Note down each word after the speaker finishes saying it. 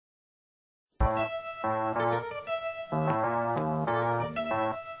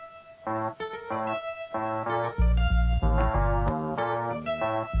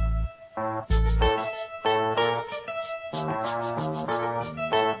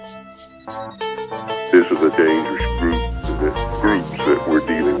This is a dangerous groups that we're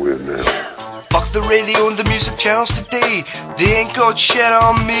dealing with now. Fuck the radio and the music channels today. They ain't got shit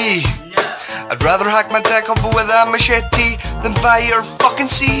on me. I'd rather hack my deck up with a machete than buy your fucking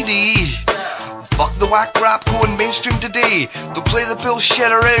CD. Fuck the whack rap going mainstream today. Don't play the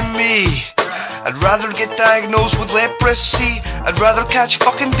bullshit around me. I'd rather get diagnosed with leprosy. I'd rather catch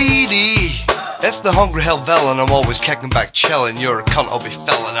fucking BD. It's the hungry hell villain, I'm always kicking back chillin'. You're a cunt, I'll be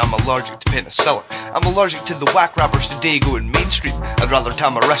fellin'. I'm allergic to penicillin. I'm allergic to the whack rappers today going mainstream. I'd rather tie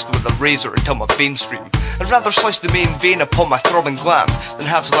my wrist with a razor until my veins stream. I'd rather slice the main vein upon my throbbing gland than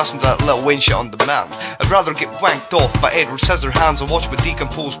have to listen to that Lil Wayne shit on demand. I'd rather get wanked off by Edward Scissorhands and watch my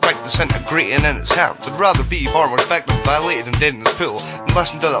decomposed brick disintegrating in its hands. I'd rather be farmer's victim violated and dead in his pool than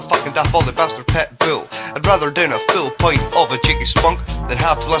listen to that fucking daft baldy bastard pet bull. I'd rather down a full pint of a cheeky spunk than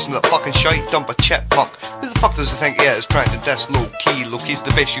have to listen to that fucking shite dump a chipmunk. Who the fuck does he think he is trying to diss Low-Key? Low-Key's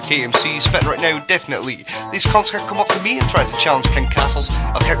the best UK MC spitting right now, definitely. These cunts can't come up to me and try to challenge King Cassells.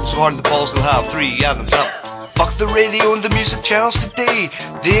 I'll kick them so hard in the balls they'll have 3 Adams up. Fuck the radio and the music channels today.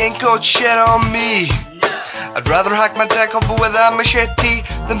 They ain't got shit on me. I'd rather hack my deck up with a machete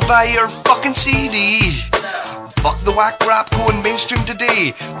than buy your fucking CD. Fuck the whack rap going mainstream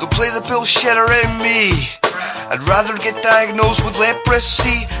today. Don't play the bullshit around me. I'd rather get diagnosed with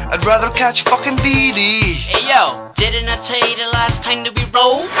leprosy. I'd rather catch fucking BD. Hey yo, didn't I tell you the last time that we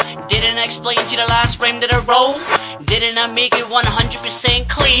rolled? Didn't I explain to you the last rhyme that I rolled? Didn't I make it 100%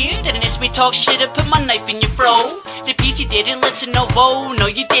 clear? Didn't it's me talk shit and put my knife in your throat? The PC didn't listen, no, whoa, no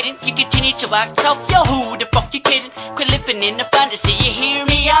you didn't. You continue to act tough, yo, who the fuck you kidding? Quit living in a fantasy, you hear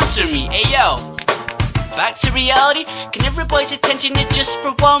me? Answer me, hey yo. Back to reality, can everybody's attention is just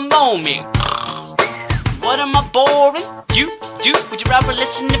for one moment? What am I boring? You? Would you rather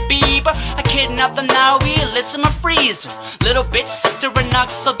listen to Bieber? I kidnapped them now, listen my freezer. Little bitch sister and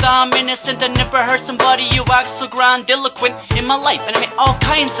not so dumb innocent. I never heard somebody you act so grandiloquent in my life. And I met all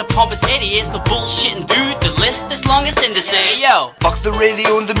kinds of pompous idiots. No bullshitting dude, the list is long as in the say, yo. Fuck the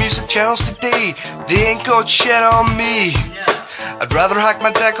radio and the music channels today. They ain't got shit on me. I'd rather hack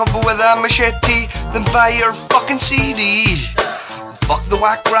my deck up with a machete than buy your fucking CD. Fuck the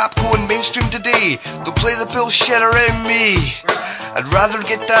whack rap going mainstream today. Don't play the bullshit around me. I'd rather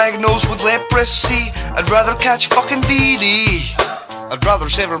get diagnosed with leprosy. I'd rather catch fucking BD. I'd rather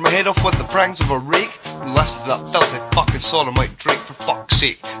sever my head off with the prangs of a rake than listen to that filthy fucking sodomite Drake, for fuck's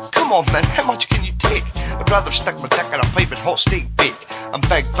sake. Come on man, how much can you take? I'd rather stick my dick in a pipe and hot steak bake. I'm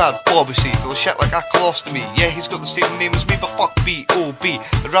big bad Bobby C, full of shit like a colostomy. Yeah, he's got the same name as me, but fuck B.O.B.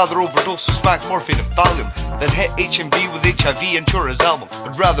 I'd rather overdose with smack morphine and Valium than hit HMV with HIV and tour his album.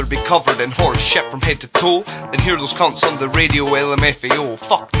 I'd rather be covered in horse shit from head to toe than hear those cunts on the radio LMFAO.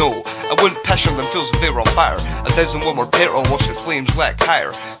 Fuck no, I wouldn't piss on them feels if they were on fire. I'd dozen one more petrol and watch the flames lick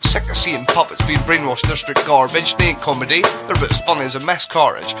higher. Sick of seeing puppets being brainwashed, they're straight garbage. They ain't comedy, they're about as funny as a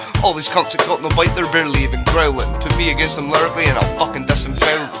miscarriage. All these cunts that got no bite, they're barely even growling. Put me against them lyrically and I'll fucking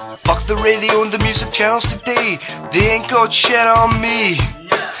disembowel them. Fuck the radio and the music channels today. They ain't got shit on me.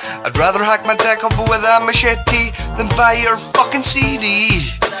 I'd rather hack my deck up with a machete than buy your fucking CD.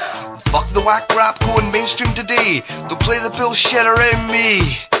 Fuck the whack rap going mainstream today. Don't play the bullshit around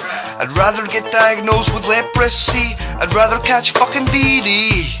me. I'd rather get diagnosed with leprosy. I'd rather catch fucking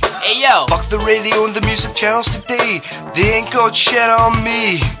BD. Hey yo. Fuck the radio and the music channels today. They ain't got shit on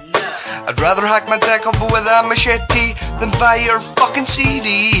me. I'd rather hack my deck up with a machete than buy your fucking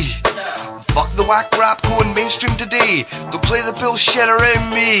CD. Fuck the whack rap going mainstream today. Don't play the bullshit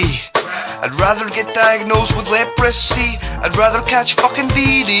around me. I'd rather get diagnosed with leprosy. I'd rather catch fucking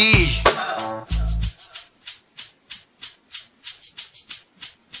BD.